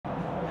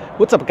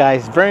What's up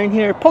guys, Vern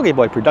here,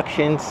 Pogiboy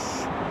Productions.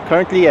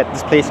 Currently at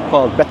this place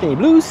called Bethany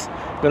Blues.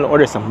 Gonna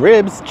order some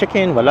ribs,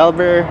 chicken,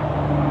 whatever,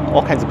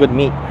 all kinds of good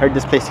meat. Heard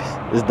this place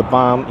is the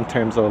bomb in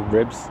terms of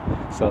ribs,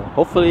 so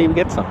hopefully we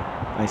get some.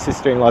 My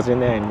sister-in-law's in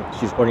there and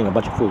she's ordering a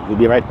bunch of food. We'll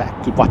be right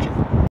back, keep watching.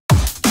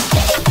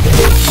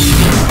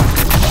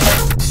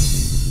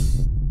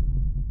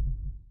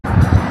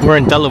 We're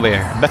in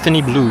Delaware,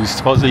 Bethany Blues,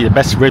 supposedly the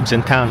best ribs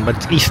in town, but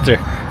it's Easter.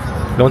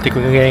 Don't think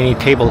we're gonna get any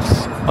tables.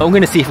 Oh, I'm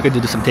gonna see if we can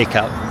do some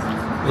takeout.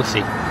 We'll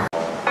see.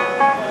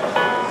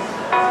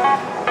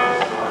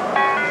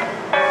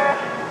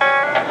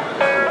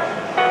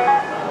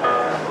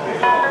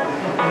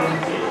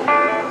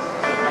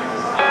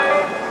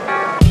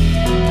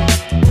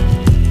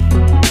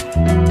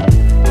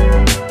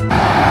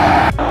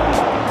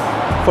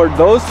 For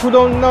those who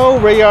don't know,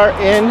 we are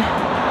in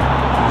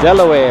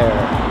Delaware.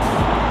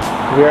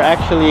 We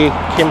actually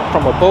came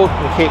from a boat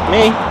in Cape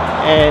May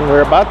and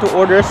we're about to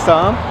order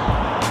some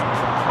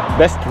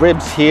best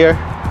ribs here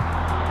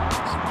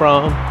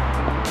from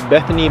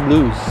Bethany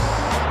Blues.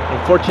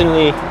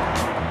 Unfortunately,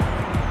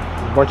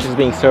 brunch is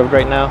being served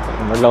right now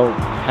and we don't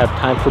have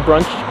time for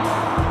brunch.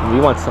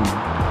 We want some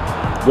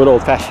good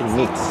old-fashioned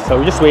meats. So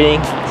we're just waiting.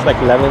 It's like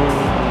 11,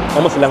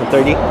 almost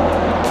 11:30.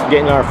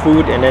 Getting our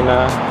food and then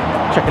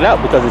check it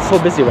out because it's so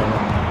busy right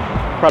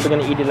now. Probably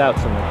gonna eat it out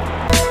somewhere.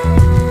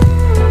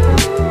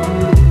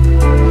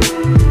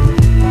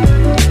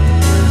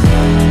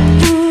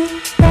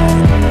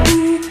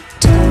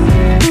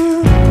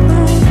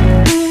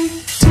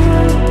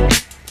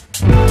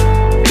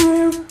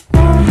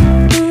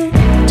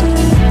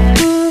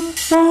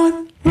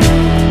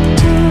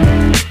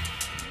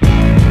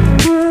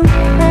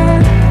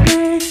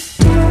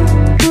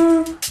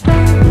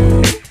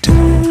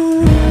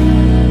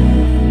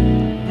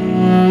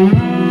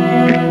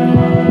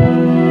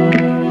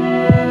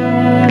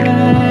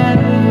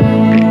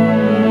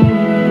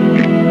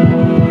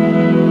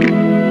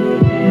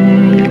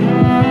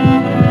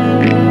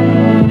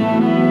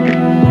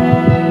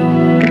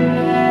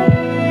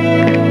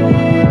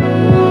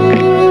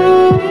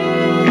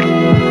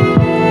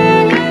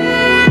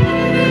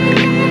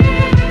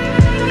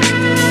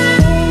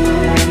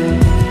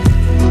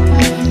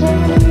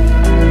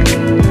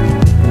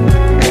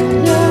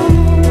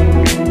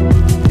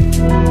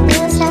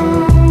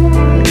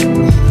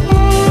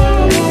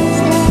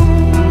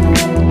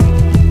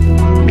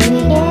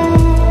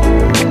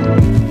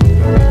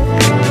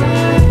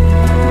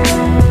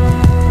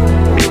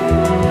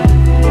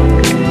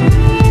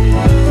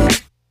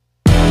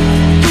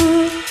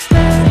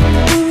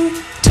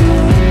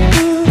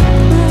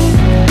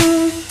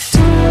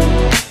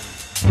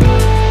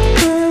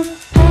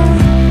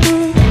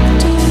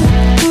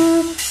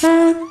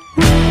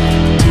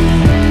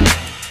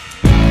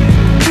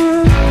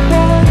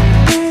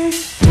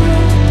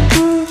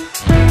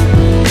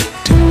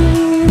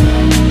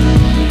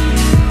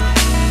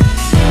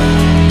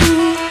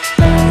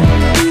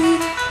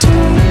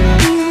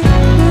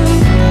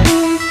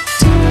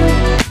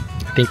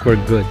 I think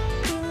we're good.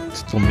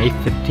 It's till May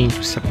 15th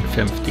to September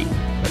 15th,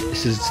 but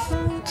this is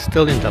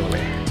still in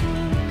Delaware.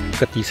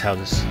 Look at these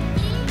houses.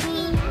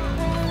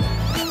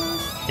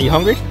 Are you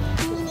hungry?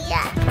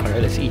 Yeah.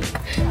 Alright, let's eat.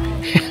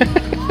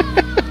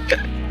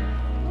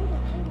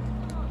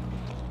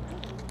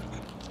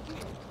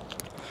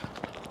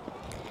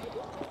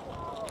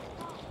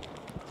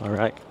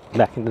 Alright,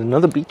 back in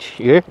another beach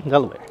here in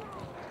Delaware.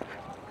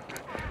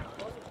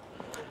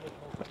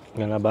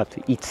 I'm about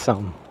to eat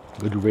some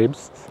good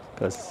ribs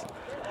because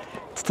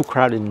it's too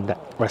crowded in that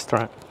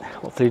restaurant.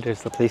 Hopefully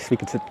there's a place we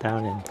can sit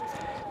down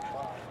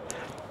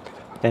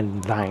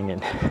and dine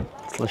and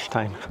it's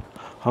lunchtime.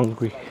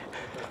 Hungry.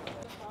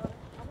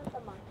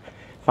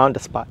 Found a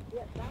spot.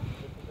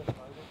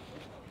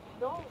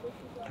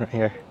 Right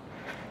here.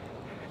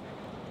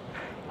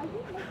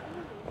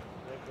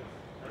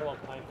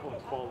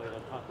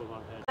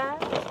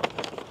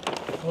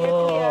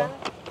 Oh.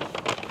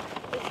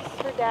 This is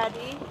for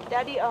Daddy.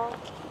 Daddy, oh.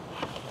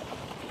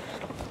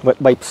 Wet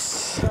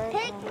wipes.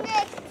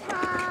 Picnic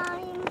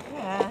time.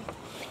 Yeah.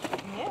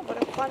 Yeah,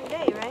 what a fun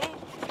day, right?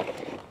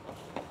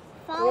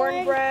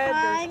 Cornbread,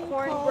 there's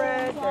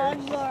cornbread,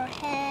 on your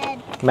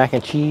head. Mac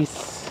and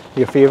cheese.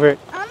 Your favorite?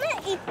 I'm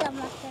gonna eat the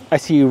mac and I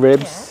see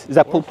ribs. Yeah. Is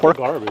that pulled pork?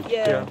 Garbage.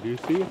 Yeah. Do you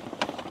see?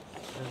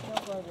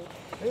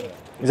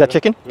 Is that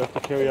chicken? We have to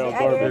carry out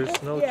garbage.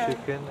 There's no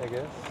chicken, I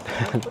guess.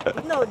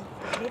 No.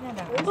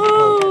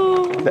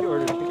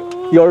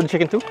 You ordered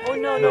chicken too? Oh,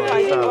 no,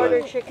 I didn't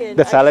order chicken.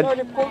 The salad? I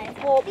ordered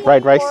pulled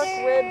Fried rice? pork,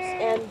 ribs,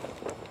 and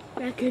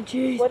mac and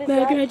cheese. what is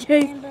Mac that? and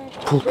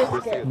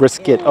cheese.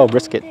 Brisket. Oh,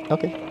 brisket.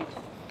 Okay.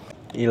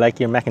 You like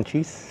your mac and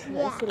cheese?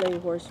 Nasi lay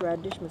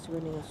horseradish, mas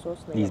running a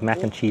sauce. These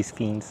mac and cheese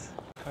fiends.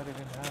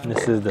 And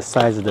this is the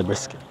size of the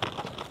brisket.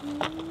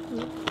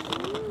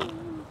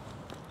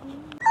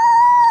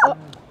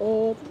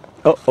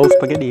 Oh,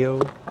 spaghetti-o.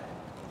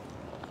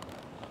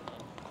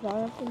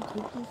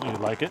 You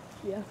like it?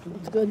 Yeah,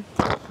 it's good.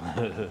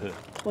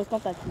 Well, it's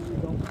not that cheesy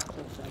though.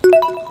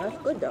 That's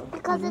good though.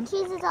 Because the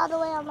cheese is all the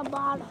way on the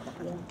bottom.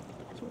 Yeah.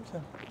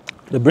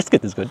 The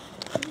brisket is good.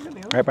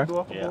 Right, Bar?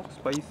 Yeah.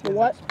 Spicy. The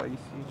what? Spicy.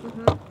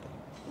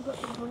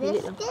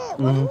 Brisket?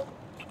 Mhm.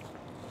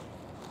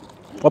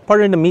 What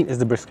part of the meat is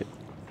the brisket?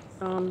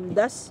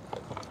 That's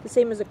the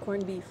same as a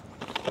corned beef.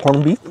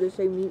 Corned beef? The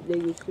same meat they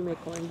used to make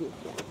corned beef.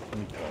 Yeah.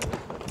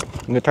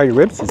 You gonna try the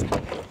ribs?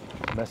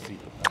 Messy.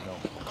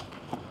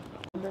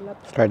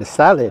 Let's try the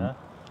salad. Yeah.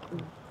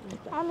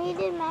 I'm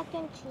eating mac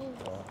and cheese.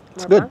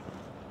 It's good.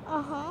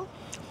 Uh-huh.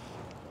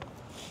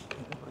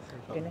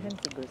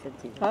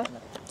 Huh?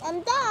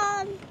 I'm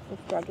done.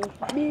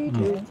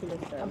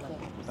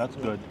 That's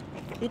good.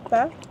 Eat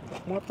pa?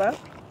 More pa?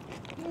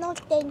 No,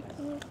 thank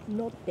you.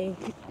 No, thank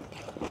you.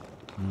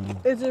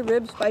 Is the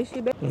rib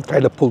spicy, babe? Try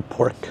the pulled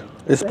pork.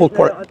 This pulled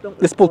pork.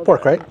 This pulled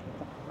pork, right?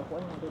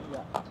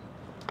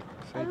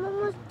 I'm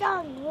almost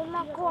done with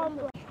my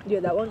cornbread. Yeah,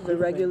 that one's the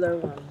regular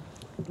one.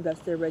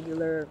 That's the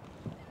regular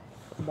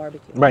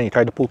barbecue. Brian, you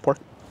tried the pulled pork?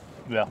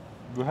 Yeah.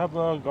 Do you have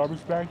a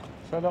garbage bag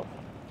set up?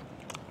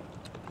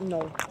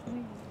 No.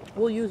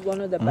 We'll use one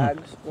of the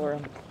bags for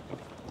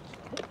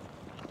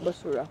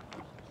basura.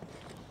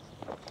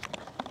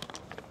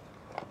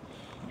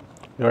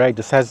 You're right,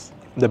 this has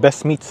the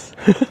best meats.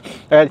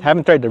 I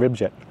haven't tried the ribs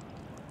yet.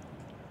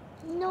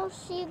 No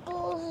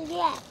seagulls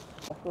yet.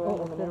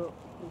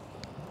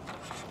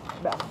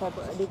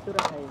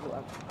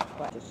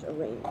 Just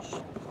arrange.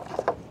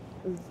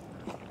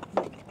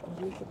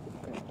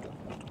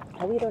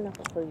 Hawiro na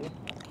ko for you.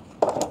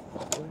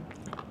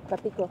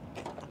 Kapi ko.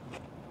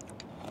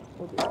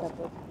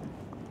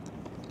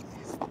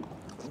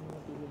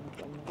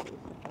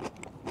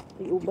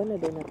 Iuban na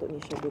daw nato ni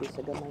siya diri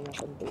sa gamay nga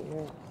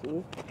container.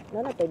 See?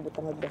 Nanatay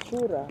butang ng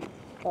basura.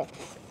 Oh,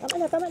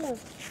 tama na.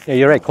 Yeah,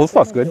 you're right.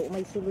 Coleslaw's good.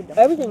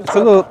 Everything.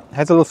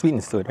 Has a little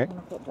sweetness to it, right?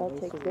 I'll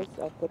take this.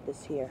 I'll put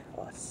this here.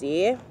 Oh,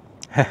 see?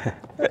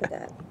 Look at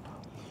that.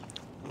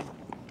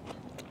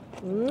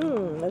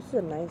 This is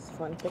a nice,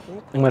 fun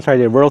picnic. I'm gonna try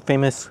the world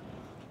famous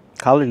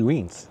collard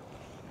greens.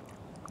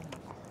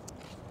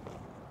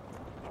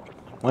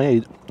 Oh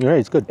yeah, you're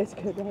right. It's good. It's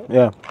good, right?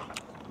 Yeah,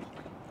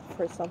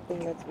 For something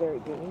that's very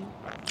green.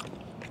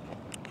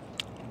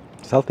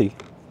 it's healthy.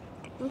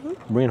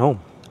 Bring it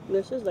home.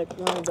 This is like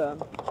one of the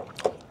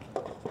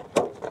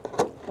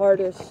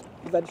hardest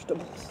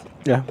vegetables.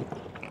 Yeah.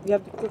 You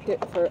have to cook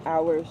it for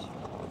hours.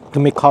 To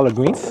make collard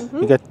greens,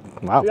 you get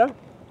wow. Yeah.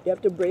 You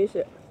have to braise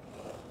it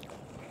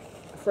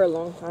for a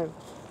long time.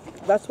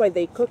 That's why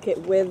they cook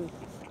it with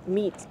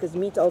meats, because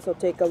meats also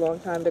take a long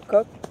time to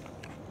cook.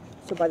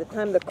 So by the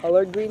time the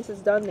collard greens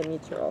is done, the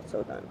meats are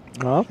also done.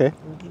 Oh, okay.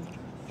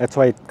 That's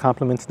why it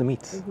complements the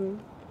meats.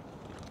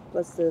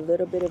 Plus the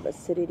little bit of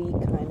acidity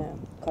kind of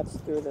cuts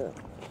through the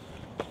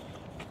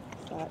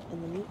fat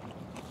in the meat.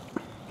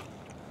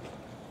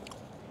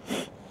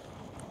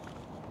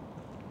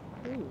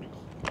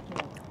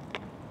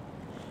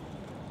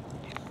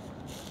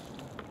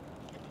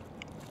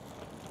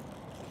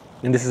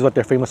 And this is what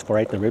they're famous for,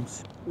 right? The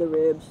ribs, The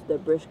ribs, the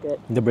brisket,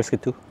 the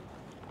brisket too.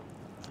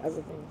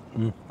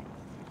 everything.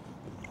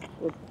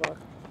 With pork.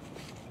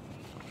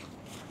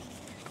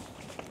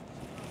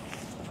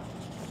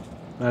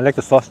 I like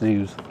the sauce they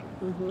use.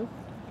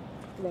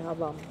 They have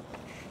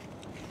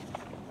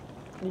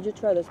Did you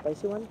try the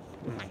spicy one?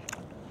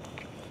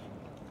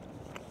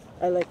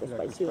 I like the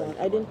spicy one.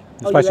 I didn't.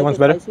 The spicy you like one's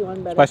the better? Spicy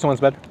one better. Spicy one's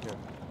better.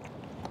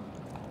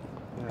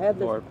 I had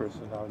this. More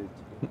personality.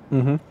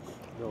 Mm-hmm.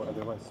 The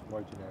other one's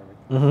more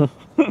generic.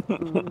 Like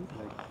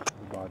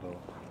the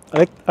bottle.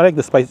 I like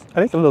the spice.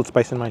 I like a little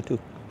spice in mine too.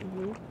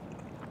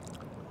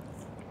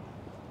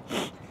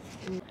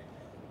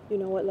 You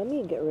know what? Let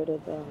me get rid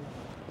of the.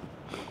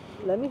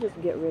 Let me just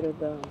get rid of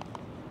the.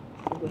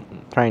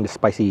 Trying the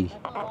spicy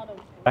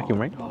vacuum,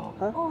 right?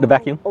 Huh? The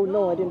vacuum. Oh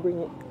no, I didn't bring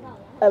it.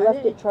 I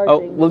left it charging. Oh,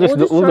 we'll do it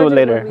charge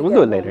later. when We'll we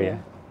do it get later.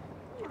 home,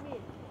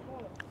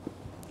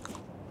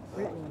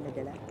 Yeah.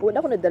 Wala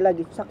ako nadala.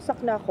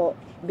 Saksak na ako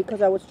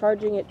because I was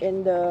charging it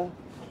in the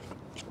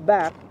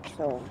back.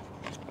 So,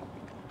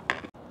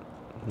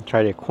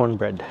 Try the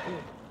cornbread.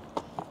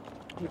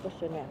 hindi pa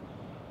siya na.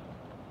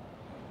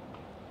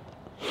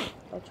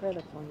 I'll try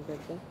the cornbread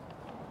then.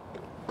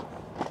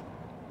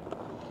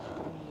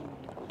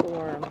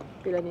 For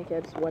pila ni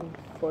kids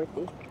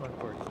 140.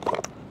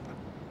 140.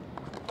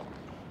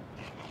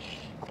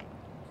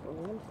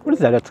 What is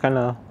that? That's kind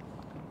of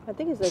I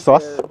think it's like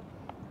sauce? their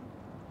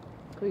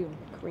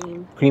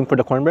cream. cream for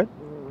the cornbread.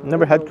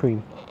 Never had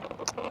cream.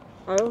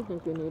 I don't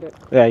think you need it.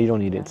 Yeah, you don't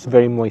need it. It's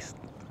very moist.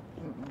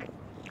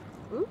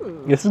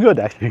 This is good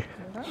actually.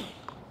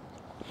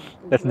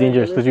 That's very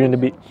dangerous because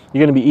delicious.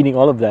 you're gonna be eating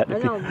all of that. I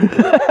if you-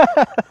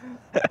 know.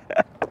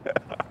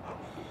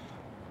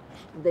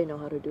 They know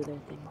how to do their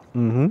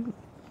thing.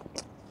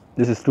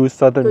 This is true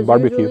Southern 'Cause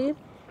barbecue. usually,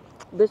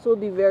 this will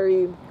be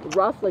very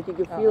rough, like you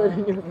can feel it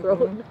in your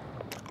throat.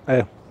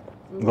 Hey,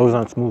 goes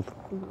on smooth.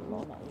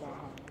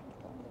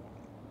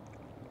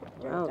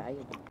 Wow.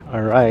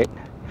 All right,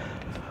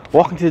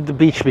 walking to the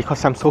beach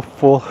because I'm so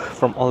full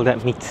from all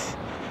that meat.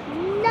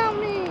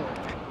 Yummy.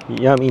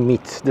 Yummy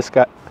meat. This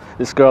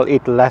girl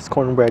ate the last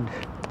cornbread.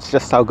 It's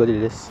just how good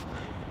it is.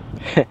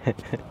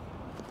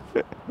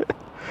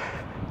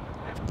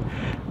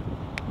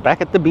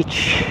 Back at the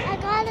beach. I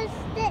got a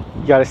stick.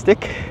 You got a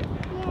stick?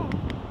 Yeah.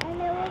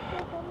 And it looks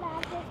like a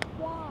magic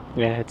wand.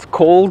 Yeah, it's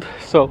cold,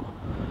 so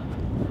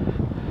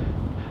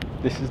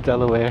this is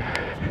Delaware.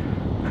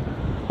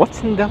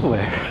 What's in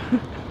Delaware?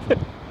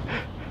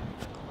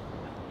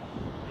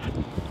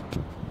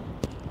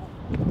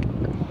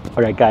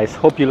 Alright guys,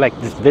 hope you liked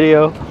this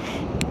video.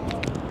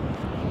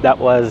 That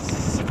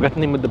was, I forgot the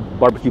name of the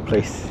barbecue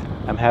place.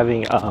 I'm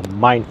having a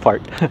mind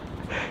fart.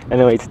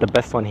 Anyway, it's the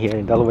best one here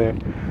in Delaware.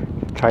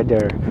 Tried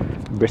their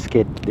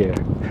brisket, their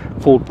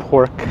pulled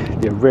pork,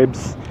 their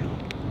ribs,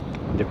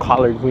 their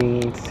collard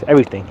greens,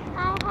 everything.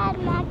 I had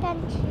mac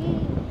and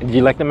cheese. Did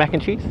you like the mac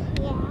and cheese?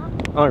 Yeah.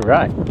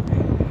 Alright.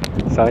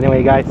 So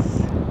anyway guys,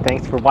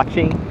 thanks for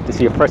watching. If this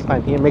is your first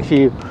time here, make sure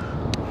you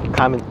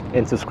comment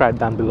and subscribe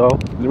down below.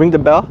 Ring the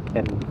bell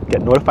and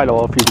get notified of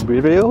all future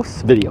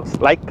videos.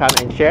 Like,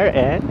 comment, and share,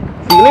 and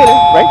see you later,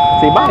 right?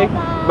 Say bye.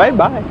 Bye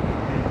bye.